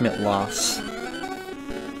the ultimate loss.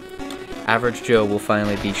 Average Joe will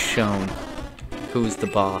finally be shown who's the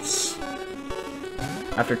boss.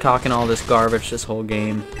 After talking all this garbage this whole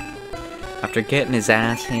game, after getting his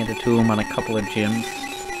ass handed to him on a couple of gyms,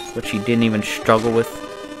 which he didn't even struggle with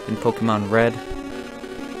in Pokemon Red,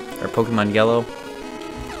 or Pokemon Yellow,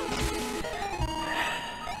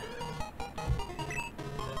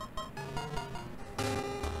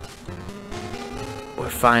 we're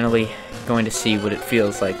finally going to see what it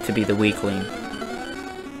feels like to be the weakling,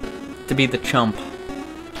 to be the chump.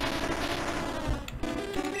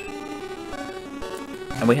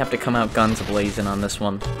 And we have to come out guns blazing on this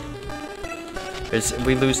one. If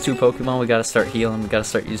we lose 2 Pokemon, we gotta start healing, we gotta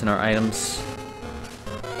start using our items.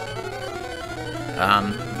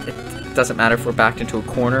 It doesn't matter if we're backed into a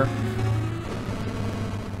corner.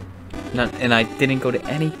 And I didn't go to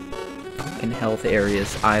any fucking health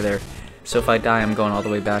areas either. So if I die, I'm going all the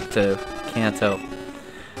way back to Kanto.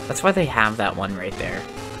 That's why they have that one right there.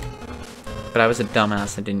 But I was a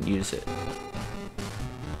dumbass and didn't use it.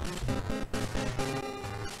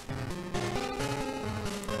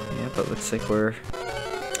 But looks like we're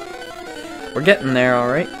getting there,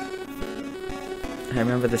 alright. I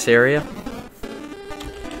remember this area.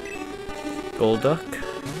 Golduck.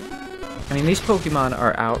 I mean, these Pokemon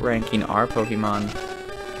are outranking our Pokemon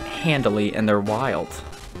handily, and they're wild.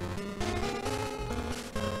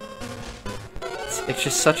 It's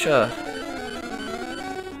just such a...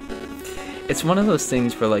 It's one of those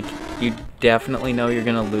things where, like, you definitely know you're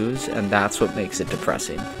gonna lose, and that's what makes it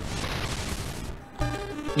depressing.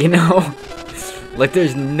 You know? Like,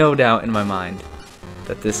 there's no doubt in my mind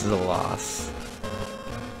that this is a loss.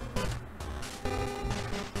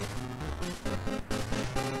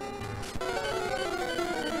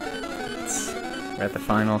 We're at the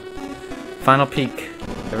final peak.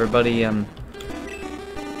 Everybody,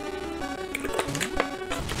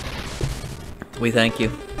 we thank you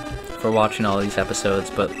for watching all these episodes,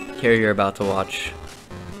 but here you're about to watch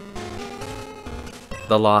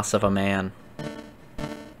the loss of a man.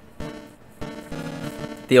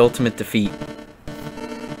 The ultimate defeat.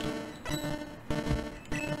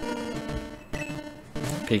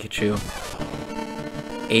 Pikachu.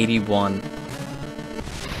 81.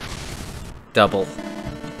 Double.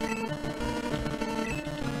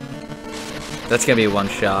 That's gonna be a one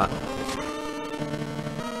shot.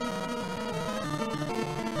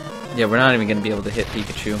 Yeah, we're not even gonna be able to hit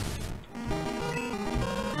Pikachu.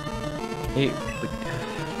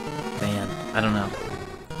 Man, I don't know.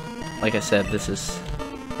 Like I said, this is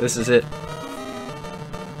it.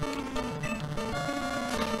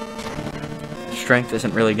 Strength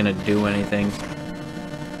isn't really gonna do anything.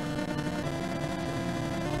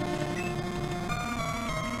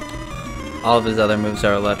 All of his other moves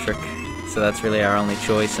are electric, so that's really our only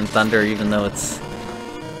choice. And Thunder, even though it's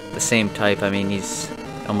the same type, I mean, he's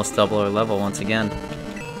almost double our level once again.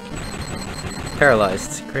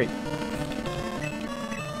 Paralyzed, great.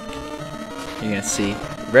 You're gonna see,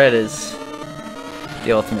 Red is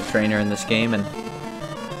the ultimate trainer in this game, and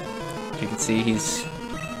as you can see, he's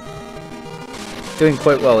doing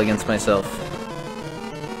quite well against myself.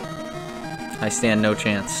 I stand no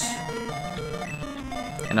chance.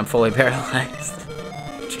 And I'm fully paralyzed.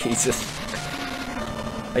 Jesus.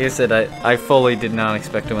 Like I said, I fully did not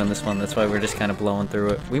expect to win this one. That's why we're just kind of blowing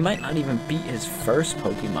through it. We might not even beat his first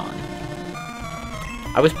Pokemon.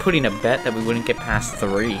 I was putting a bet that we wouldn't get past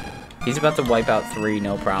 3. He's about to wipe out 3,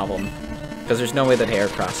 no problem. Because there's no way that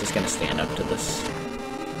Heracross is going to stand up to this.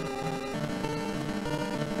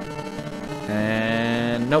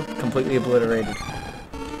 And nope, completely obliterated.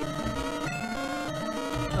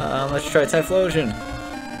 Let's try Typhlosion.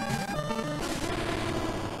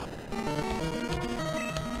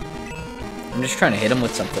 I'm just trying to hit him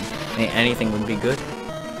with something. Anything would be good.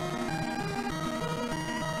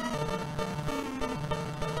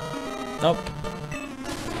 Nope.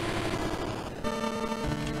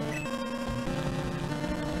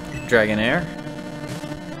 Dragonair.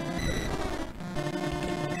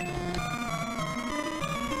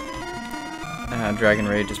 Dragon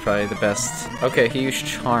Rage is probably the best. Okay, he used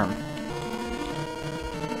Charm.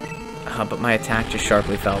 But my attack just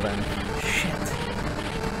sharply fell then. Shit.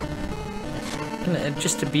 And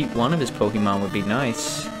just to beat one of his Pokemon would be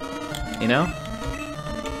nice. You know?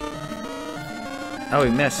 Oh,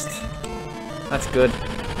 he missed. That's good.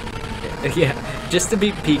 Yeah, just to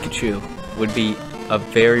beat Pikachu would be a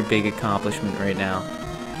very big accomplishment right now.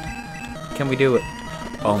 Can we do it?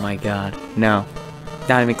 Oh my god. No.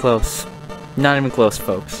 Not even close. Not even close,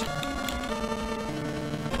 folks.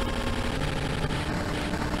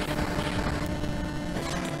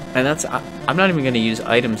 And that's... I'm not even going to use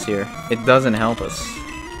items here. It doesn't help us.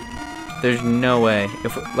 There's no way.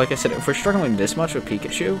 Like I said, if we're struggling this much with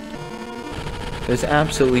Pikachu, there's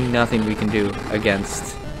absolutely nothing we can do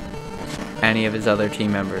against any of his other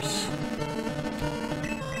team members.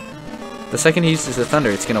 The second he uses the Thunder,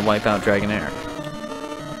 it's going to wipe out Dragonair.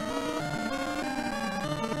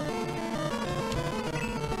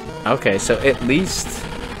 Okay, so at least,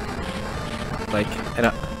 like,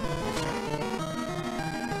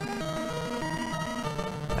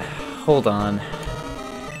 hold on.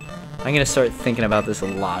 I'm gonna start thinking about this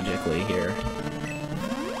logically here.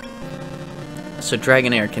 So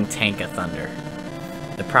Dragonair can tank a Thunder.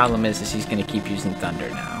 The problem is he's gonna keep using Thunder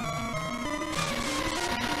now.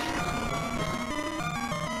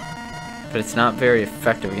 But it's not very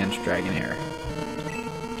effective against Dragonair.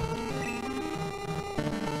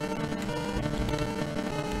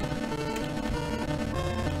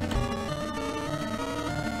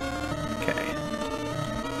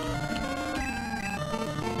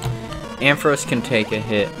 Ampharos can take a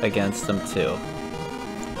hit against them too.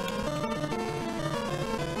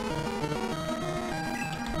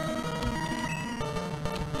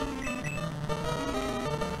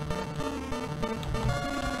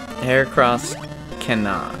 Heracross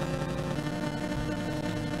cannot.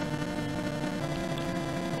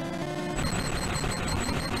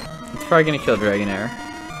 It's probably gonna kill Dragonair.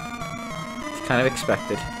 It's kind of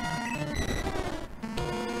expected.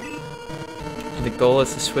 The goal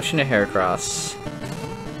is to switch into Heracross.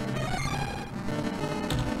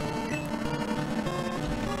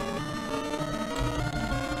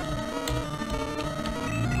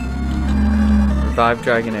 Revive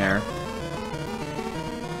Dragonair.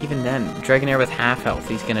 Even then, Dragonair with half health,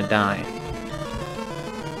 he's gonna die.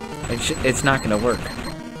 It's not gonna work.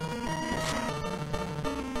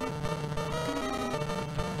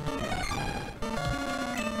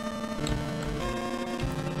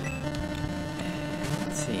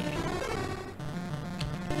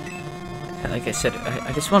 Like I said,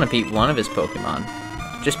 I just want to beat one of his Pokemon.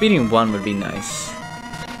 Just beating one would be nice.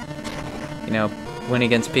 You know, win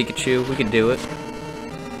against Pikachu, we could do it.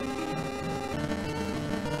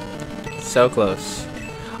 So close.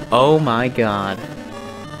 Oh my god.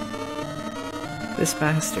 This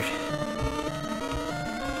bastard.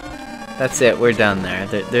 That's it, we're done there.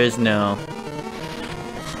 There's no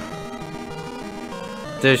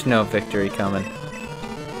victory coming.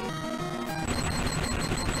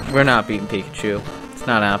 We're not beating Pikachu. It's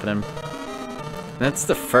not happening. That's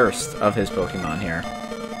the first of his Pokemon here.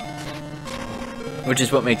 Which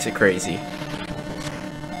is what makes it crazy.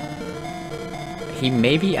 He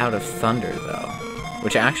may be out of Thunder, though.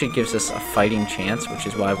 Which actually gives us a fighting chance, which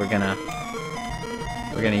is why we're gonna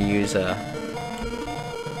use a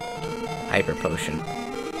Hyper Potion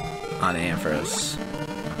on Ampharos.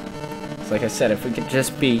 So like I said, if we could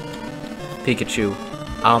just beat Pikachu,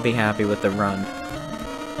 I'll be happy with the run.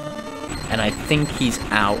 And I think he's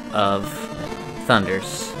out of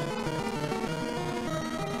Thunders.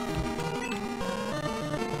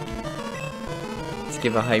 Let's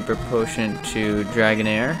give a Hyper Potion to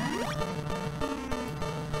Dragonair.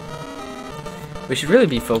 We should really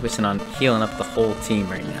be focusing on healing up the whole team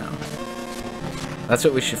right now. That's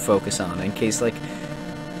what we should focus on, in case, like,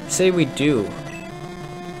 say we do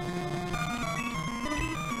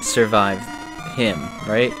survive him,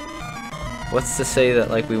 right? What's to say that,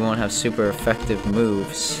 like, we won't have super effective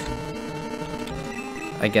moves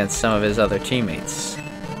against some of his other teammates?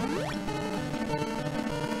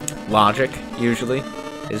 Logic, usually,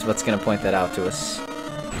 is what's going to point that out to us.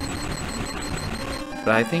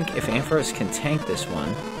 But I think if Ampharos can tank this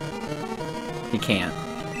one, he can't.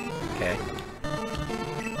 Okay.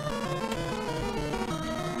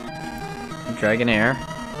 Dragonair.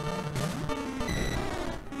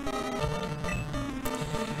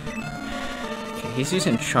 Okay, he's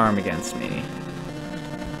using Charm against me,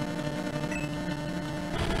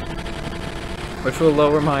 which will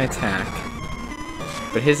lower my attack.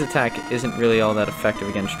 But his attack isn't really all that effective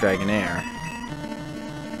against Dragonair.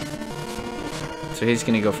 So he's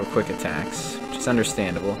gonna go for quick attacks, which is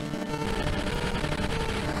understandable.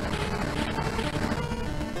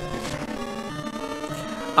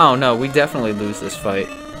 Oh no, we definitely lose this fight.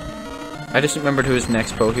 I just remembered who his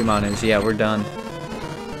next Pokemon is. Yeah, we're done.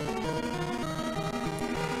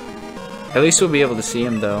 At least we'll be able to see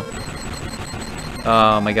him though.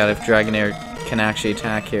 Oh my god, if Dragonair can actually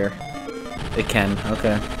attack here. It can,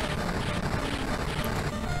 okay.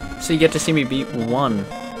 So you get to see me beat one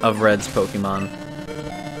of Red's Pokemon.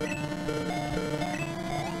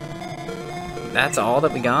 That's all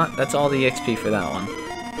that we got? That's all the XP for that one.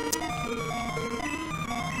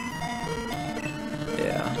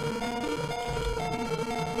 Yeah.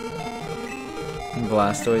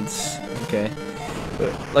 Blastoids, okay.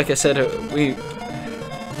 But like I said,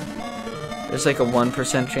 there's like a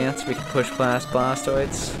 1% chance we can push past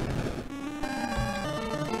Blastoids.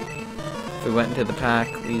 If we went into the pack,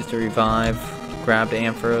 we used a revive, grabbed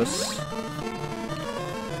Ampharos.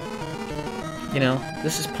 You know,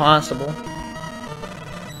 this is possible.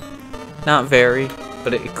 Not very,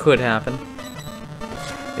 but it could happen.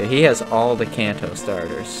 Yeah, he has all the Kanto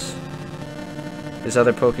starters. His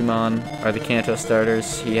other Pokemon are the Kanto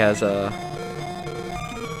starters. He has a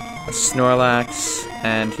Snorlax,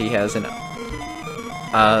 and he has an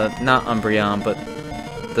not Umbreon, but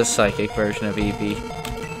the Psychic version of Eevee.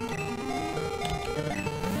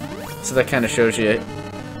 So that kind of shows you,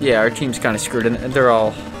 yeah, our team's kind of screwed, and they're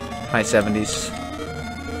all high 70s.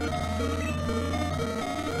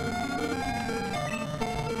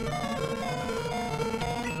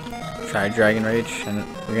 Try Dragon Rage, and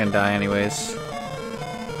we're gonna die anyways.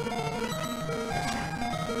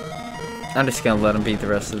 I'm just gonna let him beat the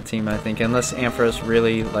rest of the team, I think, unless Ampharos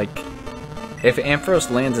really, like, if Ampharos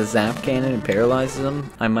lands a Zap Cannon and paralyzes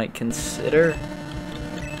him, I might consider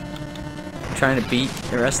trying to beat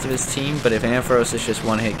the rest of his team, but if Ampharos is just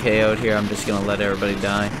one-hit KO'd here, I'm just gonna let everybody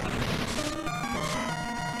die.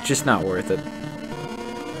 It's just not worth it.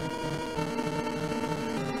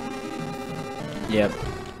 Yep.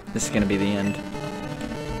 This is gonna be the end.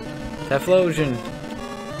 Typhlosion!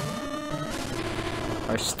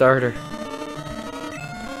 Our starter.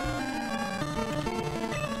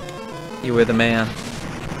 You were the man.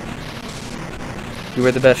 You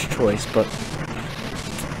were the best choice, but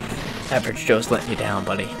Average Joe's letting you down,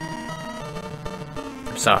 buddy.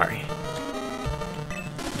 I'm sorry.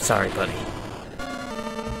 I'm sorry, buddy.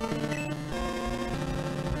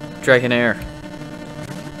 Dragonair.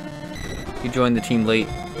 You joined the team late,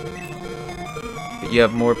 but you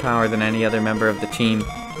have more power than any other member of the team.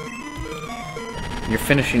 You're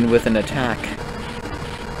finishing with an attack.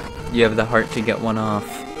 You have the heart to get one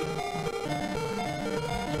off.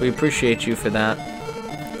 We appreciate you for that.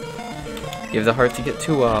 You have the heart to get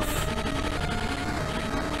two off.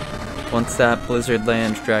 Once that blizzard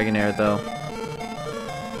lands Dragonair, though.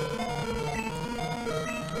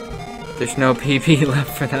 There's no PP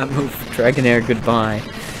left for that move. Dragonair, goodbye.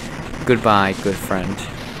 Goodbye, good friend.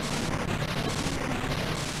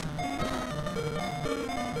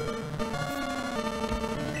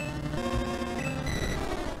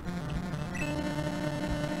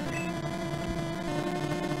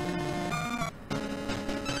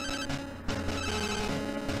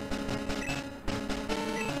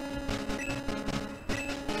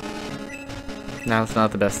 Now's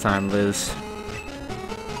not the best time, Liz.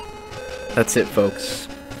 That's it, folks.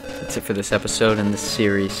 That's it for this episode and this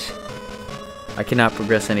series. I cannot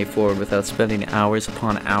progress any forward without spending hours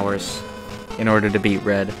upon hours in order to beat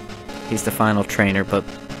Red. He's the final trainer, but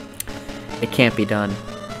it can't be done.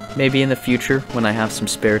 Maybe in the future, when I have some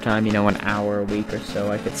spare time, you know, an hour a week or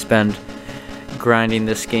so, I could spend grinding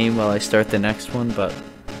this game while I start the next one, but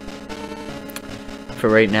for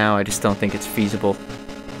right now, I just don't think it's feasible.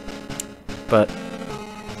 But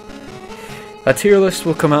a tier list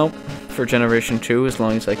will come out for Generation 2 as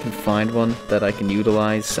long as I can find one that I can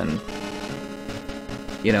utilize and,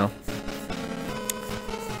 you know,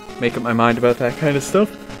 make up my mind about that kind of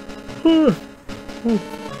stuff.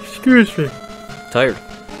 Excuse me. Tired.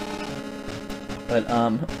 But,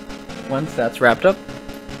 once that's wrapped up,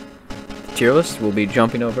 the tier list will be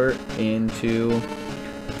jumping over into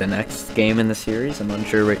the next game in the series. I'm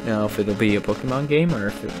unsure right now if it'll be a Pokemon game or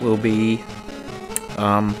if it will be,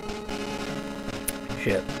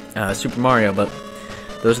 Super Mario, but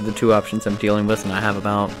those are the two options I'm dealing with, and I have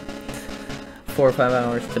about 4 or 5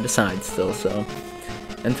 hours to decide still, so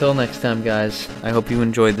until next time, guys, I hope you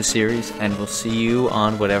enjoyed the series, and we'll see you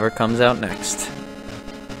on whatever comes out next.